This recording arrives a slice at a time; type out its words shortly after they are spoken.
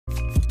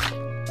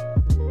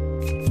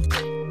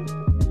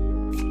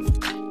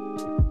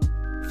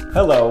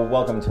Hello,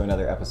 welcome to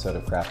another episode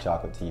of Craft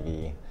Chocolate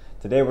TV.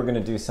 Today we're going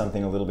to do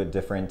something a little bit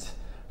different.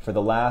 For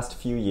the last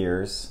few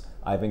years,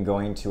 I've been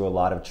going to a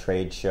lot of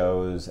trade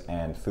shows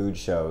and food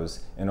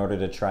shows in order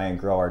to try and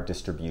grow our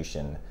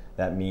distribution.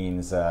 That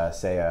means,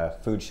 say, a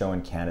food show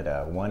in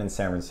Canada, one in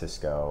San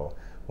Francisco,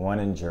 one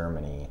in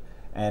Germany.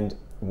 And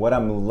what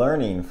I'm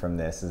learning from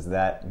this is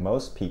that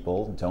most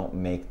people don't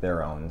make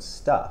their own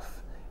stuff.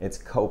 It's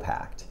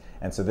co-packed.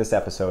 And so this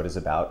episode is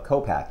about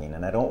co-packing.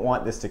 And I don't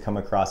want this to come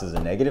across as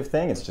a negative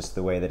thing. It's just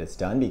the way that it's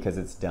done because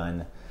it's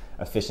done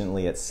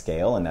efficiently at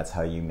scale, and that's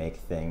how you make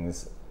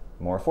things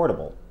more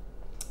affordable.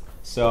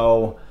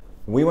 So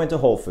we went to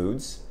Whole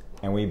Foods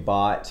and we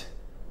bought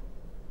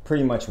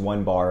pretty much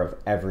one bar of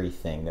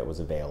everything that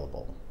was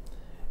available.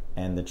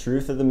 And the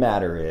truth of the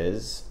matter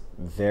is,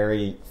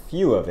 very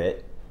few of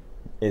it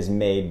is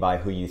made by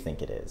who you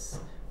think it is.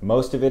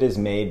 Most of it is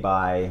made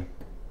by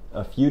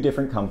a few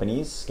different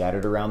companies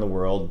scattered around the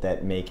world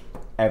that make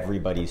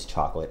everybody's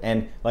chocolate.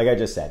 And like I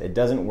just said, it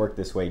doesn't work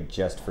this way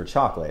just for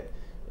chocolate.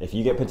 If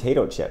you get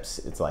potato chips,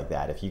 it's like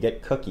that. If you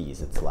get cookies,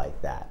 it's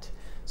like that.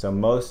 So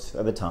most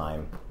of the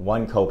time,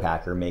 one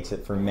co-packer makes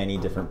it for many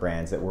different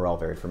brands that we're all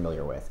very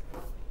familiar with.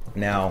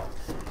 Now,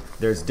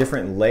 there's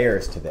different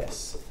layers to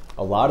this.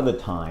 A lot of the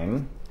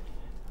time,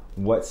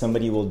 what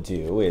somebody will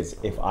do is,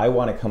 if I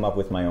want to come up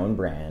with my own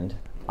brand,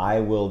 I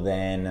will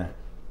then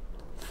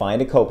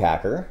find a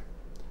co-packer.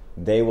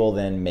 They will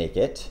then make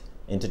it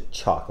into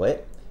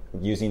chocolate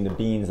using the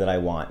beans that I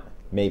want,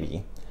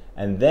 maybe,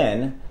 and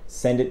then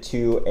send it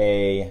to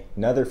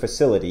another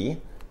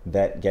facility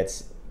that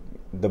gets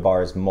the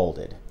bars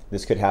molded.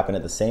 This could happen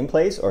at the same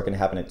place or it can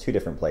happen at two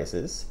different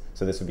places.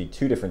 So this would be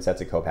two different sets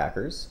of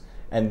co-packers.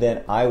 And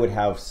then I would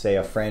have, say,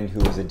 a friend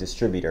who is a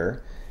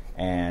distributor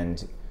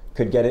and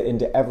could get it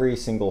into every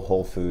single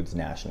Whole Foods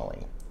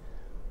nationally.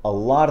 A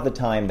lot of the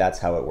time, that's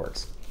how it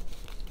works.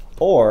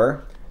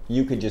 Or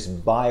you could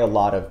just buy a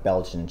lot of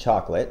Belgian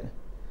chocolate,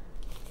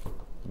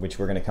 which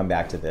we're going to come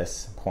back to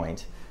this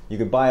point. You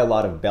could buy a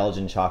lot of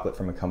Belgian chocolate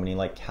from a company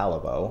like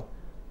Callebaut,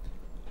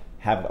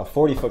 have a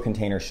 40-foot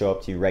container show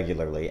up to you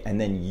regularly, and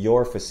then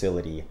your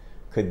facility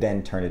could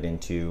then turn it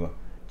into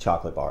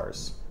chocolate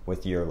bars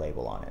with your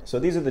label on it. So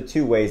these are the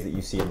two ways that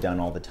you see it done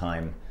all the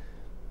time.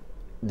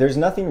 There's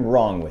nothing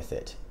wrong with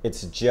it.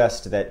 It's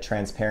just that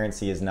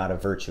transparency is not a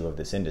virtue of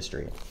this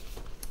industry.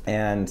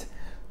 And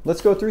let's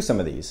go through some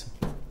of these.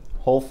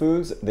 Whole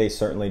Foods, they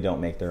certainly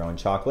don't make their own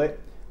chocolate.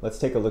 Let's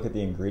take a look at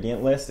the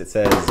ingredient list. It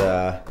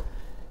says,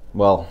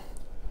 well,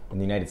 in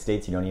the United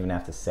States, you don't even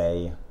have to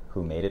say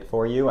who made it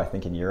for you. I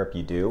think in Europe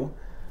you do.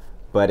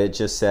 But it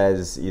just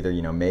says either,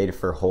 made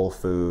for Whole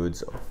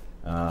Foods,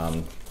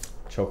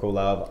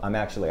 Chocolate.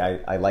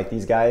 I like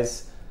these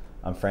guys.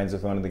 I'm friends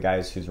with one of the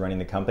guys who's running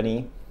the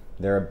company.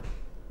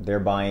 They're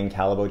buying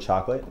Callebaut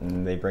chocolate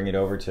and they bring it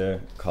over to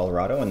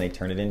Colorado and they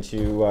turn it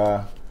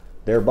into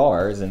their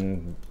bars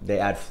and they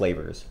add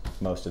flavors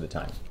most of the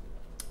time.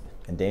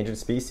 Endangered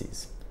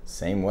species,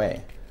 same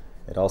way.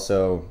 It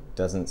also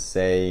doesn't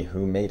say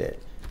who made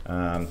it.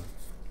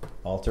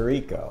 Alter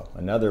Eco,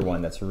 another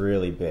one that's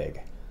really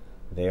big.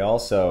 They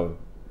also,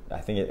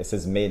 I think it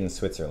says made in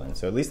Switzerland,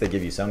 so at least they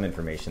give you some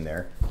information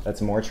there. That's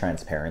more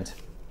transparent.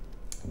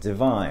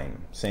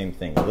 Divine, same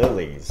thing.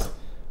 Lily's,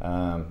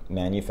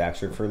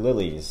 manufactured for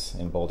Lily's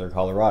in Boulder,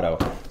 Colorado.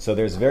 So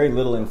there's very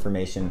little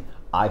information.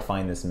 I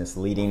find this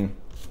misleading.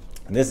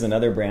 This is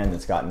another brand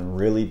that's gotten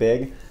really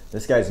big.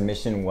 This guy's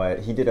mission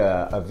was, he did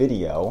a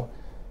video,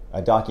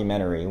 a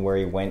documentary where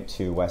he went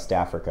to West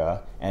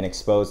Africa and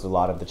exposed a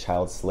lot of the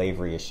child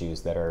slavery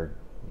issues that are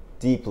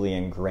deeply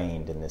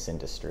ingrained in this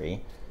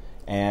industry.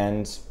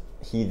 And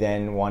he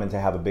then wanted to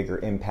have a bigger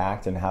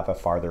impact and have a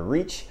farther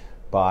reach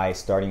by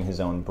starting his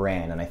own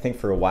brand. And I think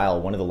for a while,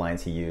 one of the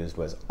lines he used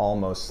was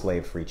almost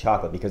slave-free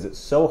chocolate because it's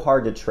so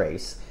hard to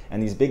trace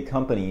and these big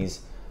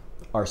companies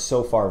are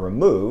so far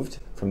removed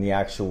from the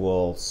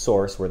actual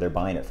source where they're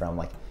buying it from.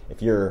 Like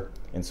if you're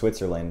in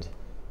Switzerland,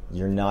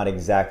 you're not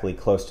exactly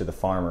close to the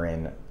farmer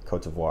in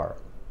Côte d'Ivoire.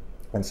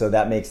 And so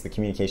that makes the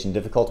communication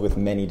difficult with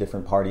many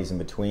different parties in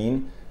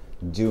between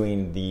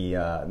doing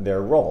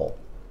their role.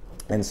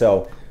 And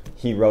so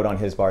he wrote on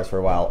his bars for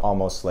a while,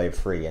 almost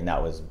slave-free, and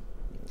that was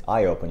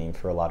eye-opening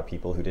for a lot of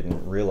people who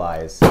didn't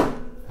realize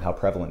how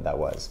prevalent that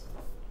was.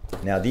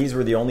 Now these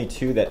were the only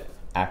two that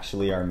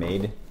actually are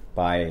made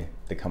by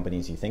the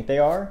companies you think they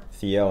are,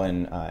 Theo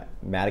and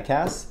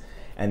Madagascar,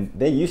 and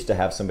they used to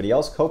have somebody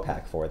else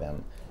co-pack for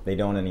them. They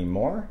don't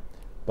anymore,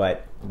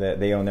 but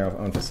they own their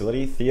own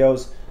facility.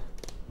 Theo's,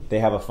 they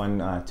have a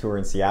fun tour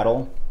in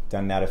Seattle,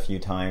 done that a few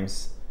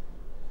times.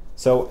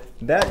 So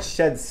that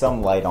sheds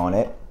some light on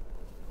it.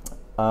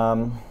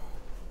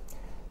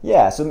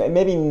 Yeah, so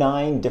maybe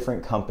 9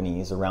 different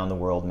companies around the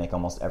world make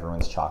almost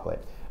everyone's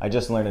chocolate. I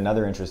just learned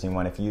another interesting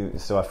one.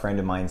 So a friend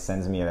of mine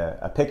sends me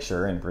a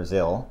picture in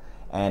Brazil,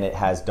 and it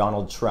has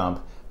Donald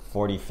Trump,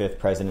 45th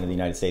President of the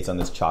United States, on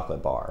this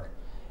chocolate bar.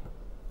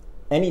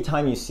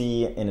 Anytime you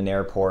see in an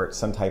airport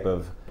some type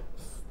of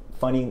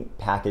funny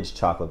packaged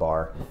chocolate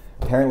bar,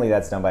 apparently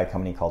that's done by a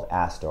company called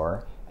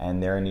Astor,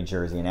 and they're in New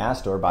Jersey. And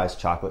Astor buys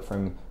chocolate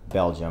from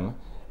Belgium.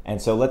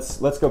 And so let's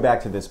go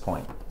back to this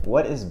point.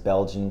 What is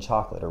Belgian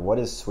chocolate, or what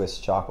is Swiss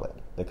chocolate?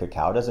 The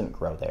cacao doesn't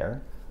grow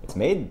there. It's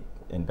made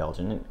in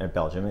Belgium.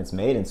 It's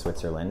made in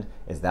Switzerland.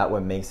 Is that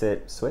what makes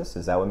it Swiss?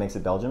 Is that what makes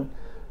it Belgium?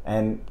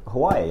 And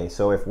Hawaii.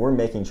 So if we're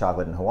making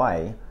chocolate in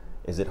Hawaii,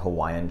 is it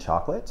Hawaiian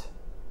chocolate?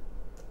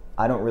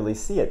 I don't really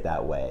see it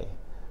that way.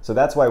 So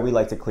that's why we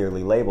like to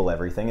clearly label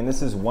everything. And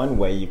this is one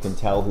way you can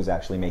tell who's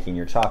actually making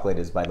your chocolate,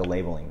 is by the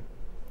labeling.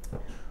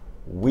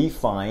 We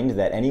find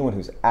that anyone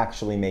who's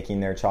actually making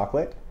their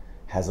chocolate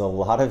has a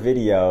lot of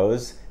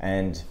videos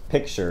and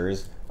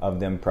pictures of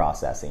them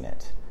processing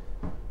it.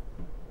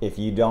 If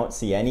you don't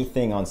see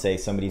anything on, say,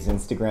 somebody's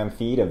Instagram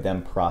feed of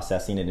them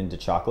processing it into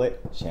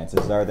chocolate,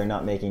 chances are they're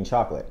not making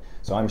chocolate.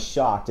 So I'm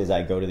shocked as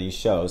I go to these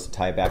shows, to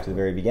tie it back to the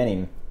very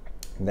beginning,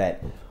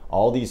 that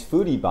all these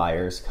foodie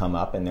buyers come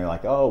up and they're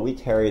like, oh, we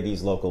carry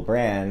these local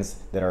brands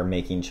that are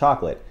making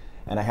chocolate.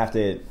 And I have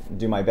to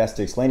do my best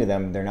to explain to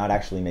them they're not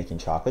actually making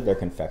chocolate, they're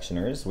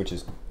confectioners, which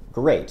is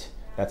great.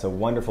 That's a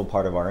wonderful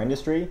part of our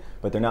industry,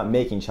 but they're not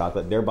making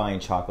chocolate. They're buying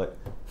chocolate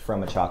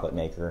from a chocolate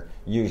maker.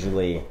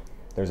 Usually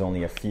there's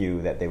only a few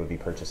that they would be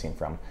purchasing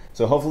from.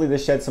 So hopefully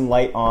this sheds some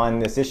light on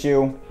this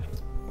issue.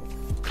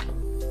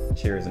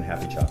 Cheers and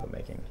happy chocolate making.